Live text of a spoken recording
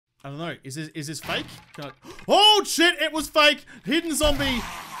I don't know. Is this fake? Oh, shit. It was fake. Hidden zombie.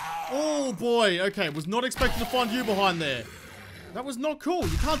 Oh, boy. Okay. Was not expecting to find you behind there. That was not cool.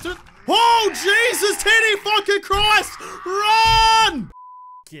 You can't do it. Oh, Jesus, Teddy fucking Christ. Run.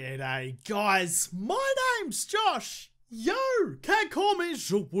 G'day, guys. My name's Josh. Yo, can't call me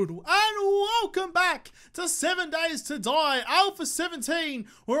JaWoodle, and welcome back to 7 Days to Die Alpha 17,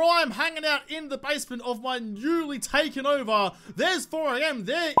 where I am hanging out in the basement of my newly taken over, there's 4 AM,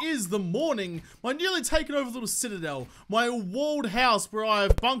 there is the morning, my newly taken over little citadel, my walled house where I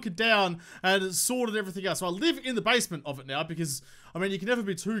have bunkered down and sorted everything out. So I live in the basement of it now because, I mean, you can never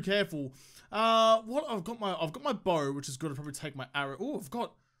be too careful. What I've got my bow, which is good. I'll probably take my arrow. Oh, I've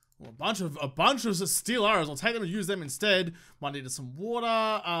got a bunch of steel arrows. I'll take them and use them instead. Might need some water.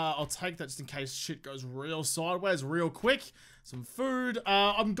 I'll take that just in case shit goes real sideways real quick. Some food.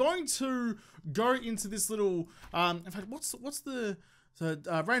 I'm going to go into this little, in fact, what's the, so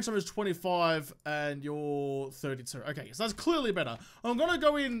range number is 25 and you're 32. Okay, so that's clearly better. I'm gonna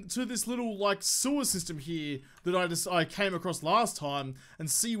go into this little like sewer system here that I came across last time and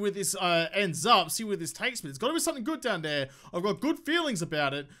see where this ends up, see where this takes me. There's gotta be something good down there. I've got good feelings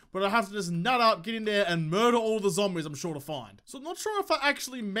about it, but I have to just nut up, get in there and murder all the zombies I'm sure to find. So I'm not sure if I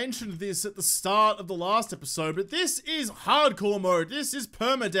actually mentioned this at the start of the last episode, but this is hardcore mode. This is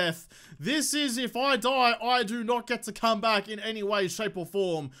permadeath. This is if I die, I do not get to come back in any way, shape or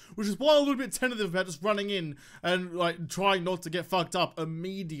form, which is why I'm a little bit tentative about just running in and like trying not to get fucked up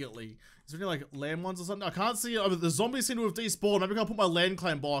immediately. Is there any like landmines or something? I can't see it. The zombies seem to have despawned. Maybe I'll put my land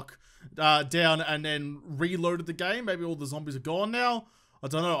claim block down and then reloaded the game. Maybe all the zombies are gone now. I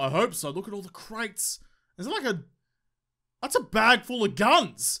don't know. I hope so. Look at all the crates. Is it like that's a bag full of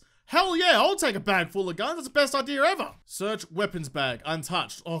guns. Hell yeah, I'll take a bag full of guns. That's the best idea ever. Search weapons bag,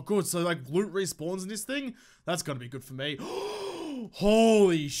 untouched. Oh, good. So like loot respawns in this thing. That's gonna be good for me.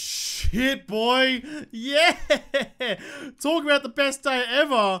 Holy shit, boy. Yeah. Talk about the best day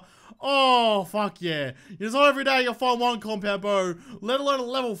ever. Oh, fuck yeah. It's not every day you'll find one compound bow, let alone a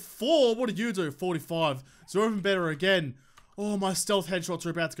level 4. What did you do? 45. So even better again. Oh, my stealth headshots are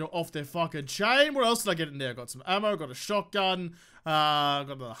about to go off their fucking chain. What else did I get in there? Got some ammo, got a shotgun,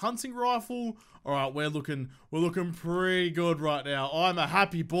 got a hunting rifle. All right, we're looking pretty good right now. I'm a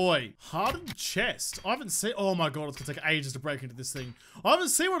happy boy. Hardened chest. I haven't seen, oh my God, it's gonna take ages to break into this thing. I haven't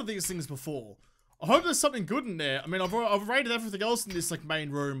seen one of these things before. I hope there's something good in there. I mean, I've raided everything else in this like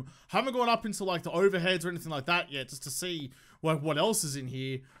main room. Haven't gone up into like the overheads or anything like that yet, just to see like what else is in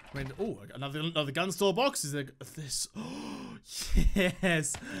here. I mean, oh, another gun store box. Is there this? Oh,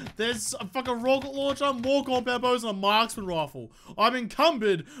 yes. There's a fucking rocket launcher, more compound bows, and a marksman rifle. I'm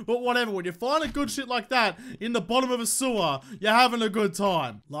encumbered, but whatever. When you find a good shit like that in the bottom of a sewer, you're having a good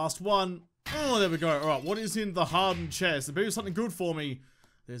time. Last one. Oh, there we go. All right, what is in the hardened chest? There better be something good for me.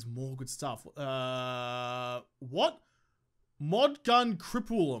 There's more good stuff. What? Mod gun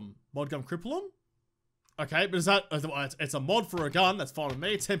cripulum. Mod gun cripulum? Okay, but is that, it's a mod for a gun, that's fine with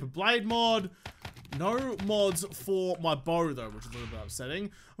me. Tempered blade mod. No mods for my bow though, which is a little bit upsetting.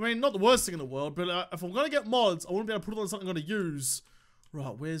 I mean, not the worst thing in the world, but if I'm gonna get mods, I want to be able to put it on something I'm gonna use.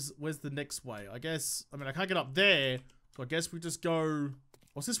 Right, where's the next way? I guess, I mean, I can't get up there, so I guess we just go,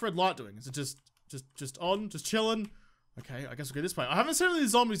 what's this red light doing? Is it just on, just chilling? Okay, I guess we'll go this way. I haven't seen any of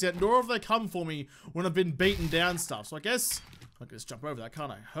these zombies yet, nor have they come for me when I've been beaten down stuff. So I guess I can just jump over that, can't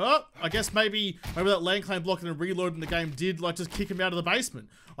I? Huh? I guess maybe that land claim block and then reloading the game did like just kick him out of the basement.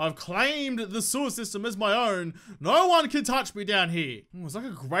 I've claimed the sewer system as my own. No one can touch me down here. Ooh, there's like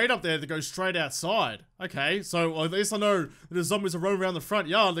a grate up there that goes straight outside. Okay, so at least I know that the zombies are roaming around the front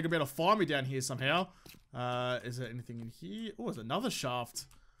yard. They're gonna be able to find me down here somehow. Is there anything in here? Oh, there's another shaft.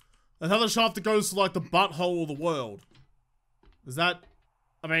 Another shaft that goes to like the butthole of the world. Is that,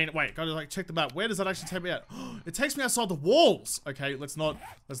 I mean, wait, gotta like check the map. Where does that actually take me out? It takes me outside the walls. Okay, let's not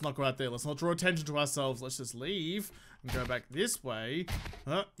go out there. Let's not draw attention to ourselves. Let's just leave and go back this way.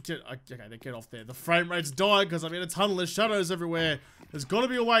 Okay, they get off there. The frame rate's dying because I'm in a tunnel. There's shadows everywhere. There's gotta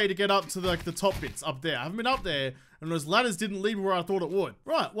be a way to get up to like the top bits up there. I haven't been up there, and those ladders didn't lead me where I thought it would.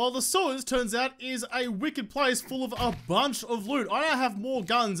 Right, well, the sewers, turns out, is a wicked place full of a bunch of loot. I now have more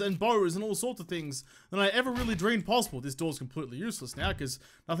guns and bows and all sorts of things than I ever really dreamed possible. This door's completely useless now, because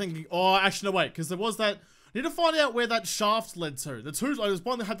nothing, oh, actually, no, wait, because there was that, I need to find out where that shaft led to. The two, there's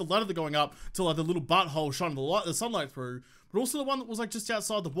one that had the ladder going up to like the little butthole shining the sunlight through, but also the one that was like just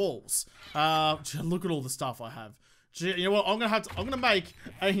outside the walls. Look at all the stuff I have. You know what? I'm gonna make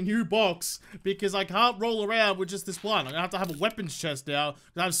a new box because I can't roll around with just this one. I'm gonna have a weapons chest now.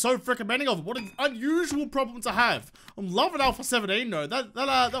 I have so freaking many of them. What an unusual problem to have. I'm loving Alpha 17 though.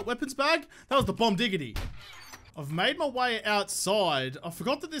 That weapons bag, that was the bomb diggity. I've made my way outside. I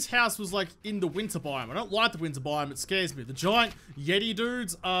forgot that this house was like in the winter biome. I don't like the winter biome. It scares me. The giant Yeti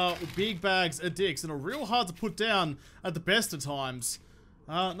dudes are big bags of dicks and are real hard to put down at the best of times.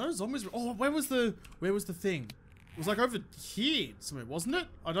 No zombies. Oh, where was the thing? It was like over here somewhere, wasn't it?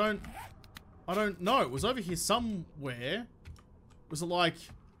 I don't know. It was over here somewhere. Was it like...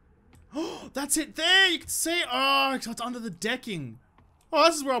 Oh, that's it there! You can see it! Oh, it's under the decking. Oh,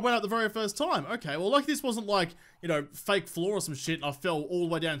 this is where I went up the very first time. Okay, well, like this wasn't like, you know, fake floor or some shit and I fell all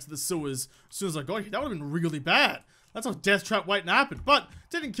the way down to the sewers as soon as I got here. That would have been really bad. That's a death trap waiting to happen. But,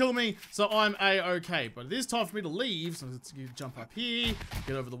 didn't kill me, so I'm A-okay. But it is time for me to leave, so let's jump up here,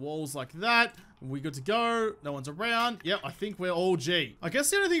 get over the walls like that. We good to go. No one's around. Yep, I think we're all G. I guess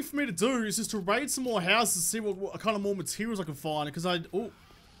the only thing for me to do is just to raid some more houses, see what kind of more materials I can find, because oh.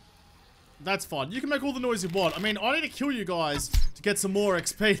 That's fine. You can make all the noise you want. I mean, I need to kill you guys to get some more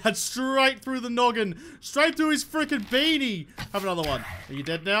XP. That's straight through the noggin. Straight through his freaking beanie. Have another one. Are you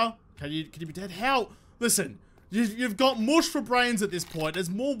dead now? Can you be dead? How? Listen, you've got mush for brains at this point.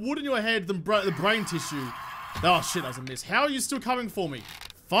 There's more wood in your head than the brain tissue. Oh, shit, that was a miss. How are you still coming for me?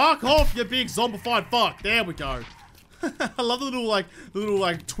 Fuck off, you big zombified fuck. There we go. I love the little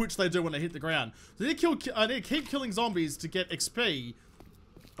like twitch they do when they hit the ground. So I need to keep killing zombies to get XP.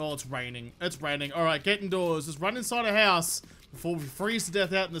 Oh, it's raining. It's raining. Alright, get indoors. Just run inside a house before we freeze to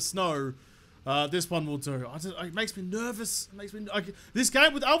death out in the snow. This one will do. It makes me nervous. It makes me... this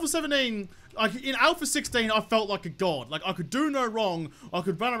game with Alpha 17... in Alpha 16, I felt like a god. Like, I could do no wrong. I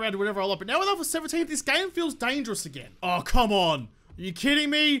could run around do whatever I like. But now with Alpha 17, this game feels dangerous again. Oh, come on. Are you kidding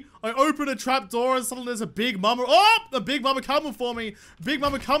me? I open a trap door and suddenly there's a big mama. Oh! A big mama coming for me. Big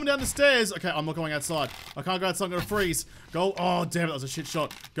mama coming down the stairs. Okay, I'm not going outside. I can't go outside. I'm gonna freeze. Go. Oh, damn it. That was a shit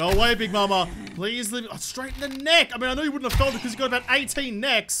shot. Go away, big mama. Please leave. Oh, straight in the neck. I mean, I know you wouldn't have felt it because you got about 18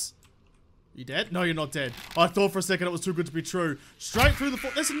 necks. You dead? No, you're not dead. I thought for a second it was too good to be true. Straight through the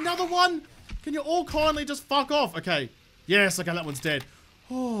floor. There's another one. Can you all kindly just fuck off? Okay. Yes, okay, that one's dead.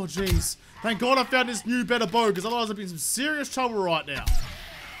 Oh, jeez. Thank God I found this new better bow, because otherwise I'd be in some serious trouble right now.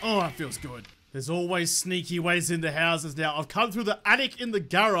 Oh, that feels good. There's always sneaky ways into houses now. I've come through the attic in the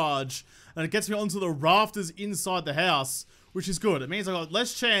garage, and it gets me onto the rafters inside the house, which is good. It means I've got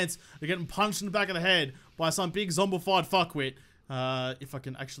less chance of getting punched in the back of the head by some big zombified fuckwit. If I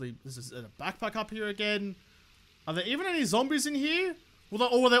can actually... This is a backpack up here again. Are there even any zombies in here? Or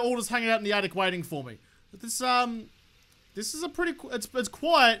are they all just hanging out in the attic waiting for me? This is a pretty... It's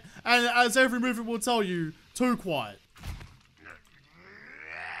quiet, and as every movie will tell you, too quiet.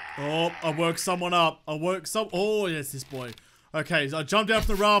 Oh, I woke someone up. Oh, yes, this boy. Okay, so I jumped down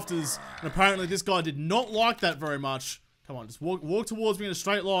from the rafters, and apparently this guy did not like that very much. Come on, just walk towards me in a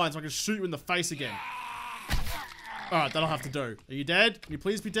straight line so I can shoot you in the face again. Alright, that'll have to do. Are you dead? Can you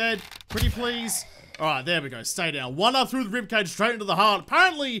please be dead? Pretty please? Alright, there we go. Stay down. One up through the ribcage, straight into the heart.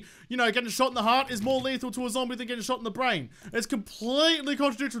 Apparently, you know, getting shot in the heart is more lethal to a zombie than getting shot in the brain. It's completely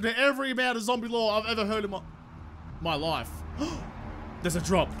contradictory to every amount of zombie lore I've ever heard in my life. There's a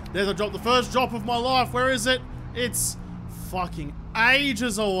drop. There's a drop. The first drop of my life. Where is it? It's fucking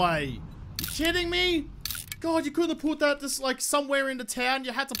ages away. You kidding me? God, you couldn't have put that just like somewhere into town.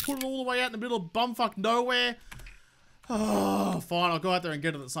 You had to put it all the way out in the middle of bumfuck nowhere. Oh, fine. I'll go out there and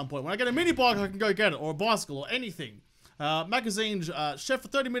get it at some point. When I get a mini bike, I can go get it, or a bicycle, or anything. Magazine, chef for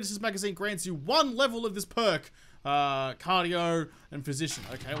 30 minutes. This magazine grants you 1 level of this perk. Cardio and physician.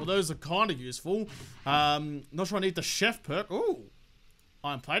 Okay, well those are kind of useful. Not sure I need the chef perk. Ooh,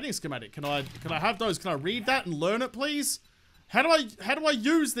 iron plating schematic. Can I have those? Can I read that and learn it, please? How do I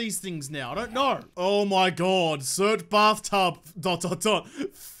use these things now? I don't know. Oh my god! Search bathtub. ...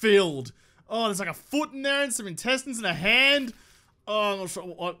 Filled. Oh, there's like a foot in there and some intestines and a hand. Oh, I'm not sure.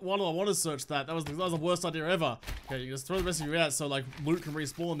 Why do I want to search that? That was the worst idea ever. Okay, you just throw the rest of you out so like loot can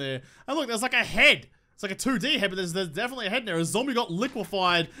respawn there. And look, there's like a head. It's like a 2D head, but there's definitely a head in there. A zombie got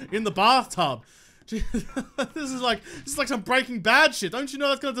liquefied in the bathtub. This is like some Breaking Bad shit. Don't you know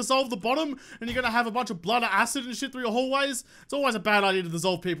that's gonna dissolve the bottom and you're gonna have a bunch of blood or acid and shit through your hallways? It's always a bad idea to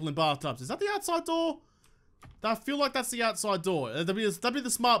dissolve people in bathtubs. Is that the outside door? I feel like that's the outside door. That'd be the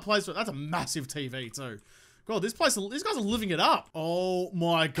smart place. That's a massive TV too. God, these guys are living it up. Oh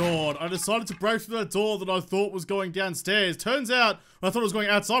my god. I decided to break through that door that I thought was going downstairs. Turns out, I thought it was going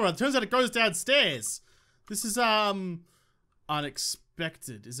outside, but it turns out it goes downstairs. This is,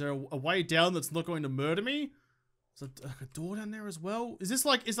 unexpected. Is there a way down that's not going to murder me? Is there like a door down there as well? Is this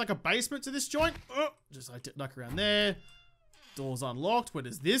like, a basement to this joint? Oh, just like duck around there. Door's unlocked. Where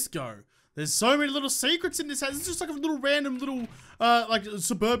does this go? There's so many little secrets in this house. It's just like a little random little, like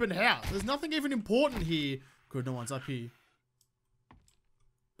suburban house. There's nothing even important here. Good, no one's up here.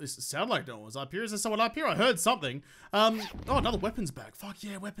 It sounded like no one was up here. Is there someone up here? I heard something. Oh, another weapons bag. Fuck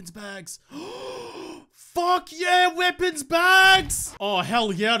yeah, weapons bags. Fuck yeah, weapons bags! Oh,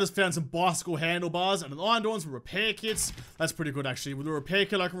 hell yeah, I just found some bicycle handlebars and an iron door and some repair kits. That's pretty good, actually. With a repair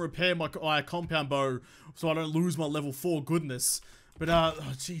kit, I can repair my compound bow so I don't lose my level 4 goodness. But, oh,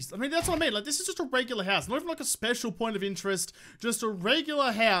 jeez. I mean, that's what I mean. Like, this is just a regular house. Not even like a special point of interest. Just a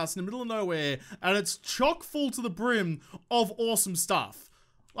regular house in the middle of nowhere. And it's chock full to the brim of awesome stuff.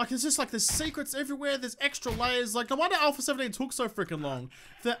 Like, it's just like there's secrets everywhere. There's extra layers. Like, no wonder Alpha 17 took so freaking long.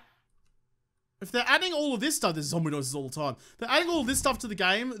 If they're adding all of this stuff, there's zombie noises all the time. They're adding all of this stuff to the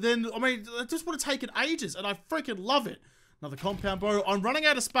game, then, I mean, it just would have taken ages, and I freaking love it. Another compound bow. I'm running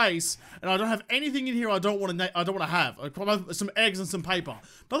out of space, and I don't have anything in here I don't want to have. I have some eggs and some paper.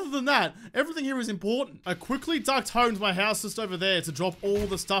 But other than that, everything here is important. I quickly ducked home to my house just over there to drop all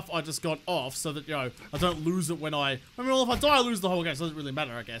the stuff I just got off, so that, you know, I don't lose it when I mean, well, if I die, I lose the whole game, so it doesn't really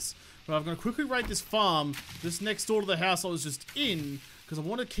matter, I guess. But I'm going to quickly raid this farm, just next door to the house I was just in, because I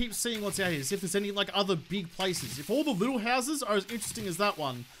want to keep seeing what's out here, see if there's any, like, other big places. If all the little houses are as interesting as that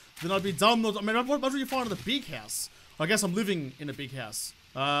one, then I'd be dumb not... I mean, what would you find in a big house? I guess I'm living in a big house.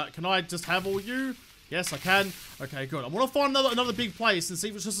 Can I just have all you? Yes, I can. Okay, good. I want to find another big place and see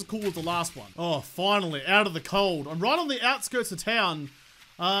if it's just as cool as the last one. Oh, finally, out of the cold. I'm right on the outskirts of town.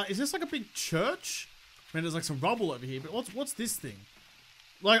 Is this like a big church? I mean, there's like some rubble over here, but what's this thing?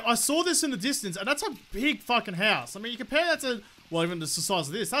 Like, I saw this in the distance, and that's a big fucking house. I mean, you compare that to... Well, even the size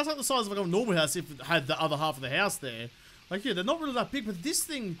of this. That's like the size of like a normal house if it had the other half of the house there. Like, yeah, they're not really that big, but this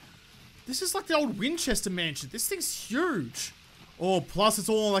thing... This is like the old Winchester mansion. This thing's huge. Oh, plus it's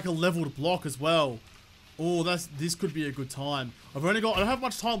all on like a leveled block as well. Oh, this could be a good time. I don't have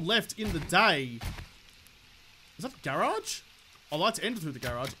much time left in the day. Is that the garage? I'd like to enter through the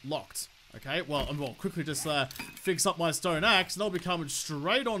garage. Locked. Okay, well, I'll quickly just fix up my stone axe, and I'll be coming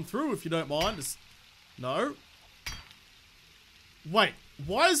straight on through if you don't mind. Just... No. Wait,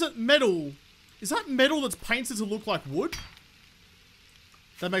 why is it metal? Is that metal that's painted to look like wood?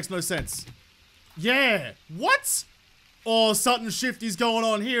 That makes no sense. Yeah, what? Oh, something shifty's going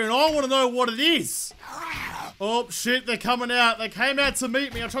on here, and I want to know what it is. Oh, shit, they're coming out. They came out to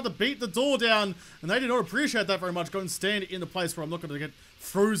meet me. I tried to beat the door down, and they did not appreciate that very much. Go and stand in the place where I'm not going to get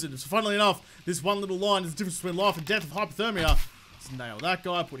frozen. So, funnily enough, this one little line is the difference between life and death of hypothermia. Let's nail that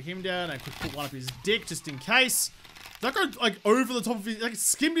guy, put him down, and put one up his dick just in case. That guy, like, over the top of his, like,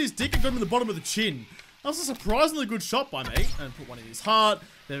 skimmed his dick and got him in the bottom of the chin. That was a surprisingly good shot by me. And put one in his heart.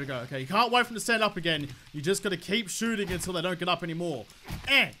 There we go. Okay, you can't wait for him to stand up again. You just gotta keep shooting until they don't get up anymore.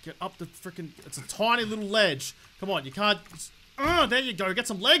 And get up the freaking... It's a tiny little ledge. Come on, you can't... there you go. Get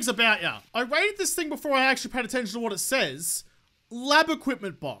some legs about ya. I rated this thing before I actually paid attention to what it says. Lab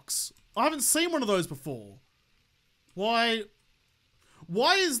equipment box. I haven't seen one of those before. Why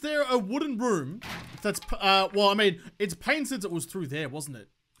is there a wooden room that's... well, I mean, it's painted since it was through there, wasn't it?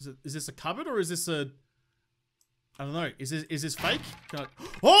 Is this a cupboard or is this a... I don't know. Is this fake?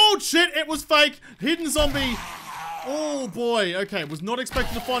 Oh, shit! It was fake! Hidden zombie! Oh, boy. Okay, was not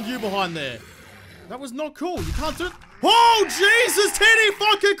expecting to find you behind there. That was not cool. You can't do it. Oh, Jesus! Titty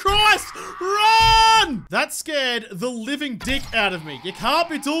fucking Christ! Run! That scared the living dick out of me. You can't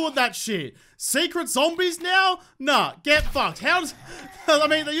be doing that shit. Secret zombies now? Nah, get fucked. How does... I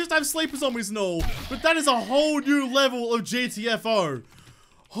mean, they used to have sleeper zombies and all, but that is a whole new level of GTFO.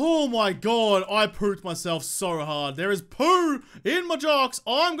 Oh my god, I pooped myself so hard. There is poo in my jocks.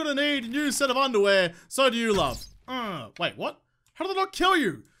 I'm gonna need a new set of underwear. So do you, love. Wait, what? How did they not kill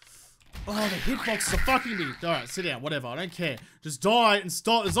you? Oh, the hitboxes are fucking me. Alright, sit down, whatever, I don't care. Just die and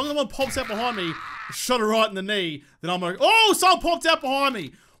stop. As long as someone pops out behind me, shot her right in the knee, then I'm like, oh, someone popped out behind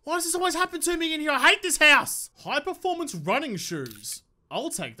me. Why does this always happen to me in here? I hate this house. High performance running shoes. I'll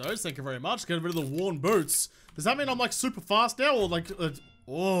take those, thank you very much. Get rid of the worn boots. Does that mean I'm like super fast now, or like...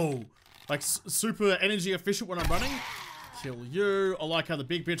 Whoa, like super energy efficient when I'm running? Kill you. I like how the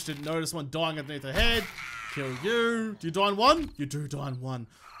big bitch didn't notice one dying underneath her head. Kill you. Do you die in one? You do die in one.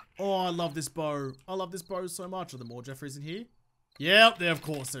 Oh, I love this bow. I love this bow so much. Are there more Jeffreys in here? Yep, there, of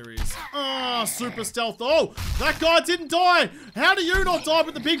course there is. Ah, super stealth. Oh, that guy didn't die. How do you not die,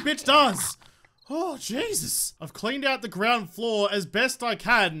 but the big bitch does? Oh, Jesus. I've cleaned out the ground floor as best I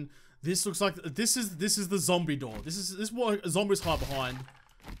can. This looks like this is the zombie door. This is what zombies hide behind.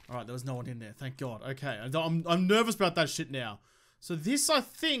 All right, there was no one in there. Thank God. Okay, I'm nervous about that shit now. So this, I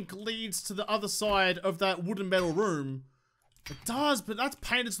think, leads to the other side of that wooden metal room. It does, but that's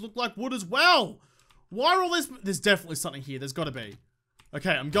painted to look like wood as well. Why are all this? There's definitely something here. There's got to be.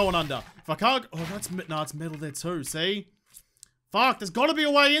 Okay, I'm going under. If I can't, oh, it's metal there too. See? Fuck, there's gotta be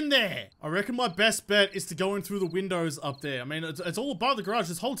a way in there. I reckon my best bet is to go in through the windows up there. I mean, it's all above the garage.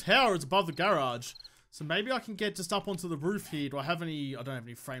 This whole tower is above the garage. So maybe I can get just up onto the roof here. Do I have any? I don't have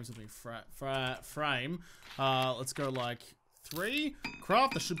any frames with me. Frame. Let's go like 3.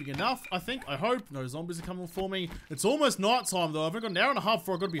 Craft, that should be enough, I think. I hope. No zombies are coming for me. It's almost night time though. I've only got an hour and a half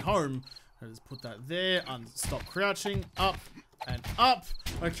before I've got to be home. Let's put that there. And stop crouching. Up and up.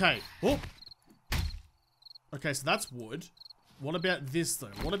 Okay. Oh. Okay, so that's wood. What about this though?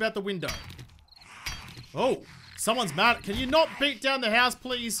 What about the window? Oh, someone's mad. Can you not beat down the house,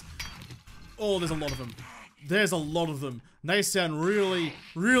 please? Oh, there's a lot of them. There's a lot of them. They sound really,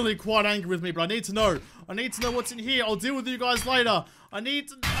 really quite angry with me, but I need to know. I need to know what's in here. I'll deal with you guys later. I need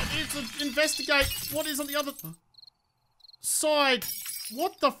to investigate what is on the other side.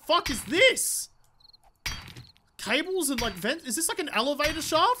 What the fuck is this? Cables and like vent. Is this like an elevator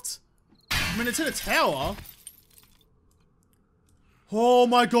shaft? I mean, it's in a tower. Oh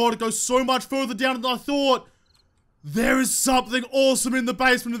my god, it goes so much further down than I thought. There is something awesome in the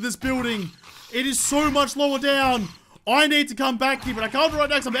basement of this building. It is so much lower down. I need to come back here, but I can't right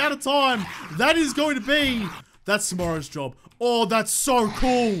now because I'm out of time. That is going to be... That's tomorrow's job. Oh, that's so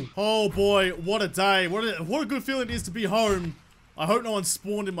cool. Oh boy, what a day. What a good feeling it is to be home. I hope no one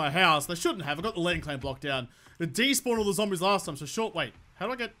spawned in my house. They shouldn't have. I got the landing claim blocked down. It despawned all the zombies last time, so short... Wait, how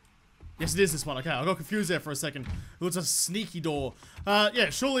do I get... Yes, it is this one. Okay, I got confused there for a second. It was a sneaky door. Yeah,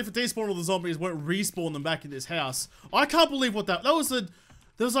 surely if it despawned all the zombies, it won't respawn them back in this house. I can't believe what that was. There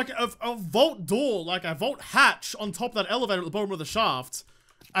was like a vault door, like a vault hatch on top of that elevator at the bottom of the shaft.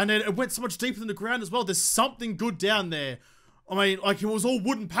 And then it went so much deeper than the ground as well. There's something good down there. I mean, like it was all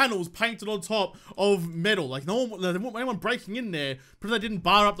wooden panels painted on top of metal. Like no one, there wasn't anyone breaking in there, but they didn't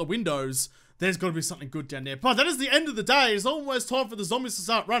bar up the windows. There's got to be something good down there. But that is the end of the day. It's almost time for the zombies to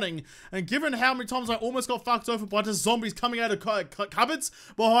start running. And given how many times I almost got fucked over by just zombies coming out of cupboards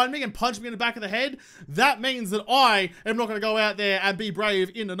behind me and punching me in the back of the head, that means that I am not going to go out there and be brave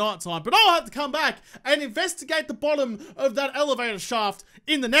in the nighttime. But I'll have to come back and investigate the bottom of that elevator shaft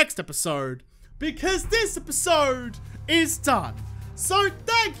in the next episode. Because this episode is done. So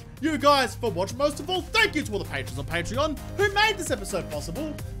thank you guys for watching. Most of all, thank you to all the patrons on Patreon who made this episode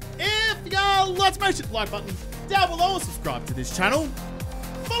possible. If y'all like, smash the like button down below and subscribe to this channel.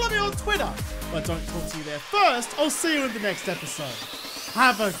 Follow me on Twitter. But don't talk to you there first. I'll see you in the next episode.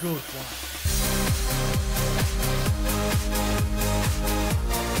 Have a good one.